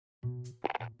So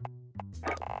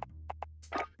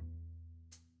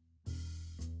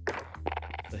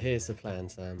here's the plan,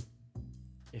 Sam.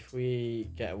 If we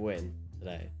get a win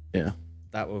today, Yeah.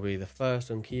 that will be the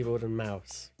first on keyboard and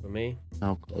mouse for me.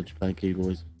 Oh god, you're playing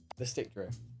keyboards. The stick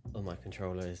drift on my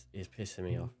controller is pissing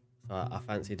me off. So I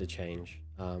fancied a change.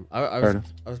 I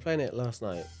was playing it last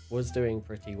night. Was doing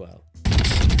pretty well.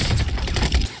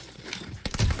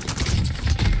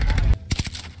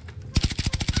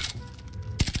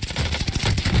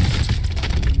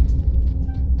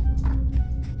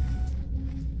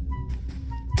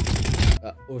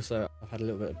 Also, I've had a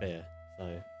little bit of beer,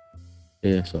 so...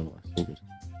 Yeah, so it's all good.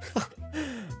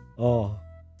 Oh,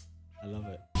 I love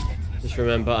it. Just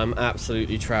remember, I'm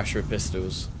absolutely trash with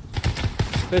pistols.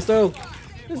 Pistol!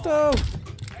 Pistol!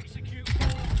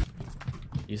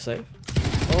 You safe?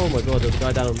 Oh my god, there's a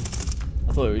guy down.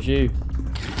 I thought it was you.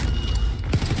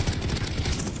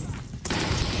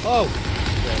 Oh!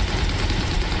 Yeah.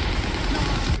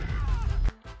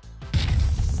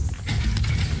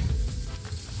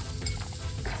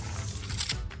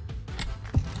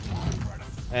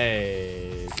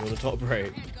 Hey, do you want a top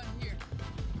break?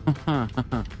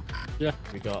 Yeah.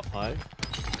 We got high.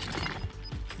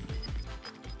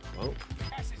 Oh.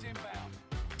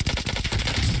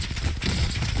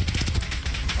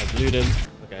 I blued him.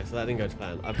 Okay, so that didn't go to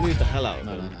plan. I blued the hell out of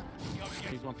him. No.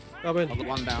 He's one. Come in. I've got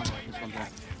one down. He's one down.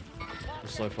 I'm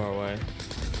so far away.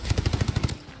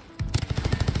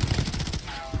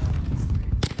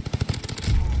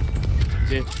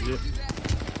 Yeah.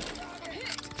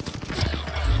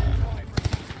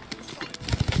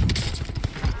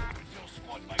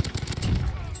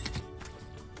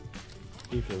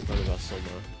 People in front of us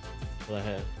somewhere. Well, they're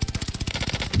here.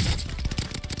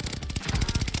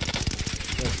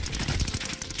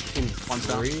 One's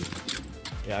down.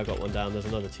 Yeah, I got one down. There's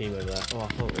another team over there. Oh, I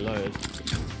can't reload.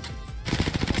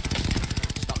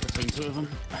 Stuck between two of them.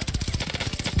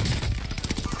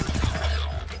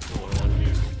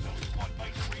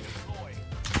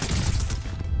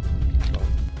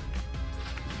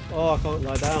 Oh, I can't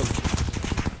lie down.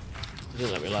 It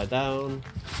didn't let me lie down.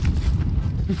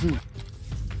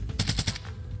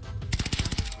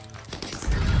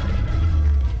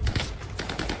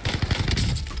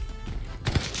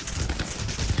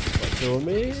 Kill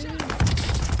me.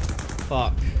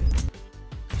 Fuck.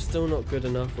 Still not good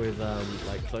enough with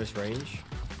like close range.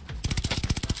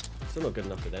 Still not good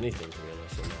enough with anything, to be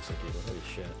honest, on mouse and keyboard. Holy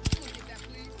shit.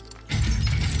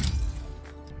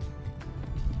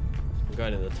 I'm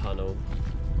going in the tunnel.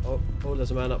 Oh, there's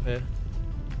a man up here.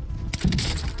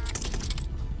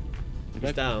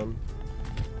 He's down,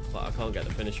 but I can't get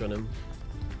the finish on him.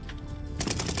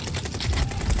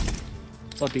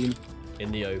 Fucking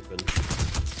In the open.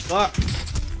 Fuck! Yeah,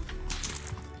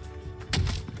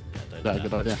 Is that a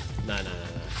good idea? No.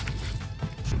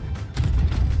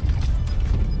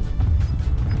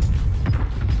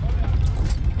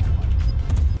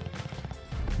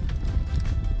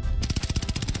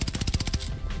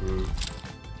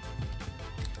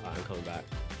 I'm coming back.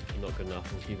 I'm not good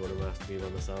enough on keyboard and mouse to be by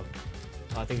myself.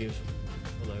 I think he was...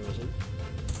 Oh no, he wasn't.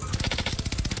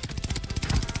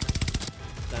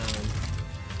 Down.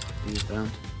 He's down.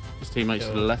 His teammates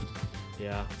to the left.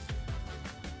 Yeah. On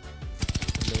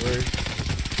the roof.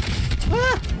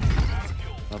 Ah!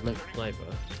 Lovely. Sniper.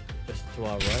 Just to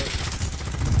our right.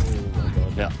 Oh my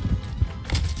god. Yeah.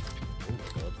 Oh my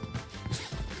god.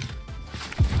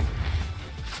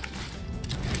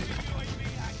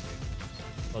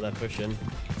 Oh, they're pushing.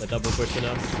 They're double pushing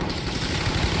us.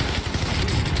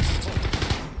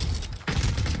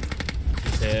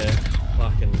 He's here.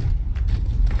 Fucking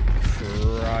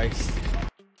Christ.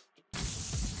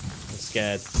 I'm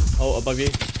scared. Oh, above you.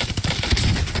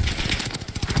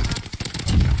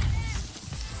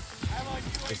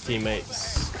 His teammates.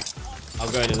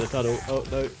 I'm going in the tunnel. Oh,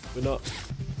 no, we're not.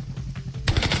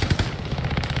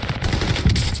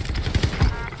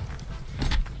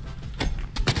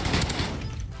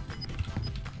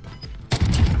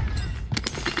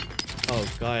 Oh,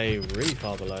 guy really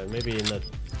far below. Maybe in the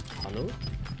tunnel?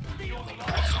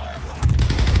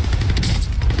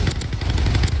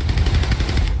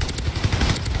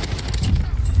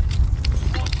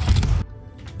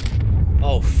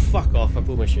 Oh, fuck off. I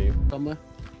pulled my shoe. Somewhere.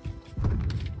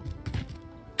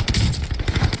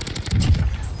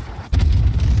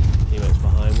 Teammates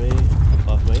behind me,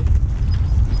 above me.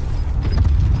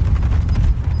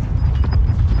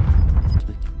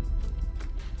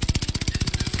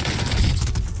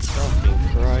 Fucking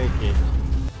crikey.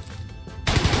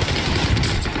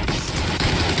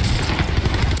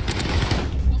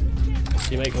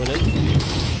 Teammate coming in.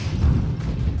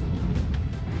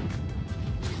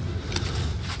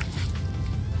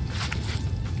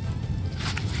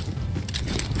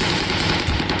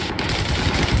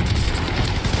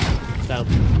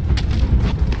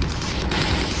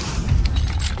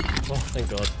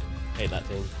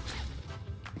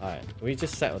 wet. Can we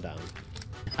just settle down?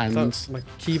 Hands. My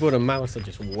keyboard and mouse are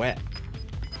just wet.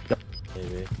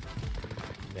 Maybe.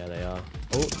 Yeah, they are.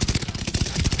 Oh.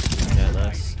 Yeah,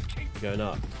 nice. You're going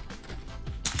up.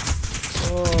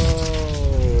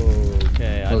 Oh.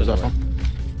 Okay, I don't know.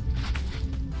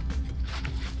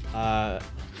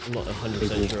 I'm not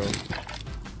 100% sure.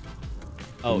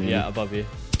 Oh, yeah, above you.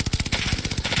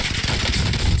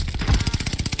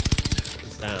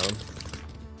 It's down.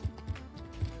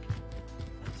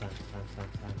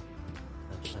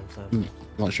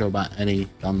 Not sure about any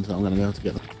guns that I'm going to be able to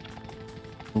get them.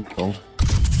 Oh, God.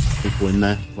 People in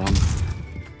there. Run.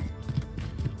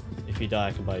 If you die,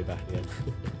 I can buy you back again.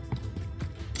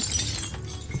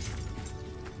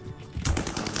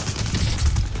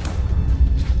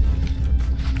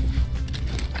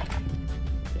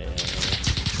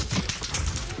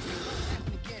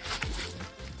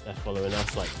 They're following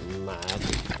us like mad.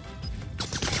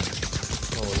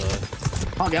 Oh no.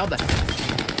 Can't get out there.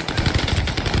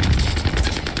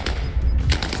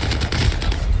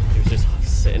 He was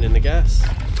just sitting in the gas.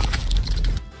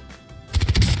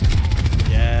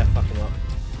 Yeah, fuck him up.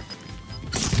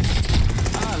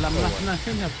 Ah,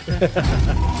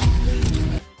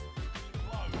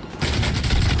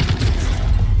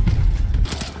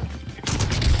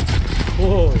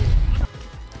 Whoa.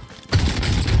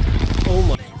 Oh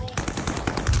my.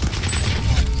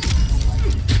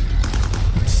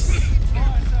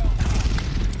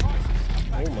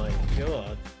 Oh my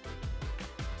god.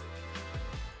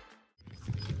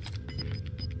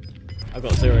 I've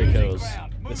got 0 kills.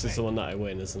 This is the one that I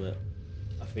win, isn't it?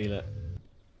 I feel it.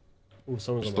 Oh,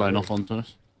 someone's Just blown off onto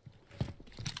us.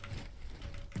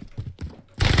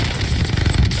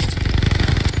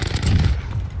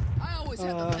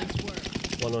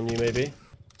 One on you, maybe.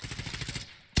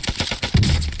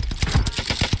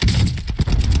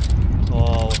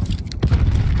 Oh.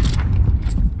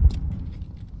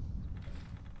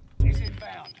 He's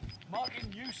inbound. Marking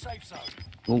new safe zone.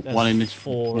 Oh, There's one in this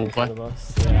 4 in front of walkway.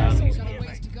 us. Yeah.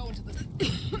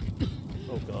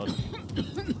 Oh god.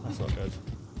 That's not good.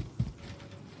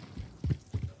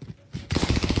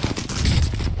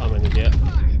 I'm an idiot.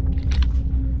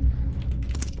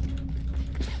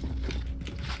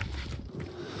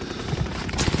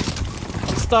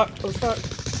 I'm stuck. I'm stuck.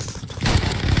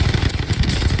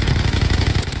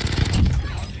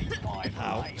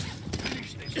 How?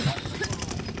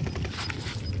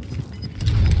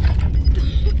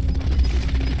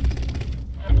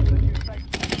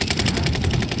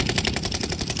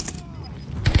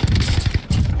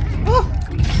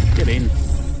 Get in.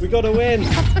 We gotta win.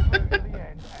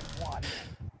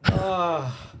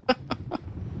 Oh.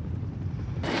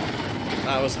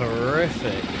 That was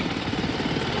horrific.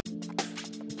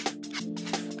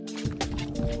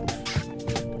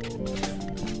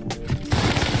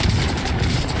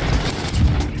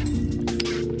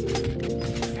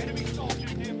 Enemy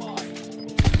soldier nearby.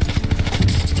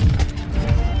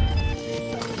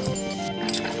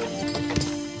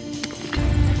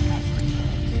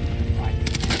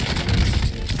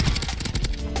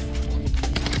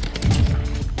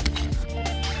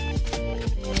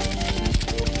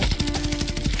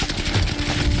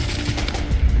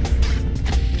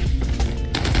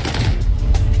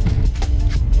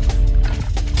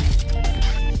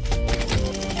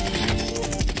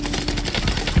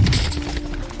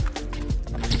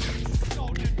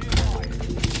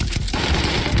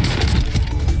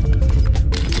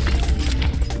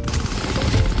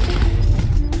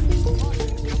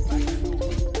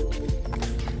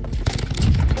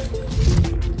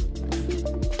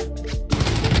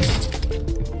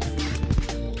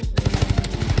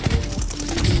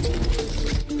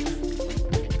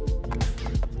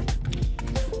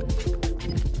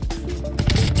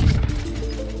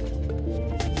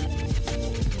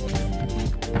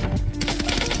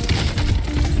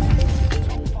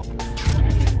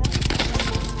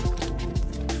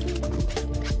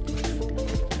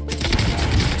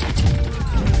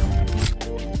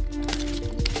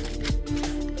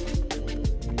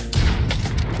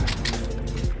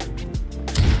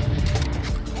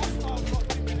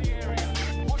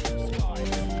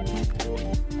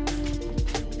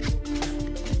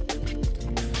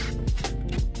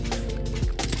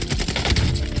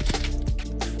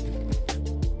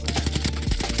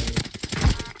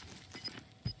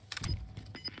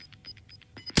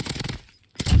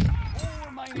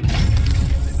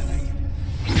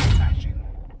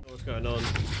 What's going on?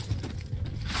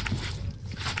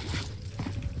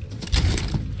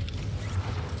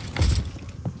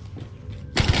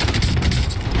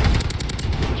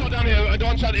 Shot down here,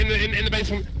 one shot in the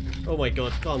basement. Oh my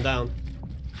god, calm down.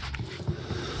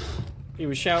 He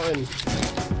was shouting.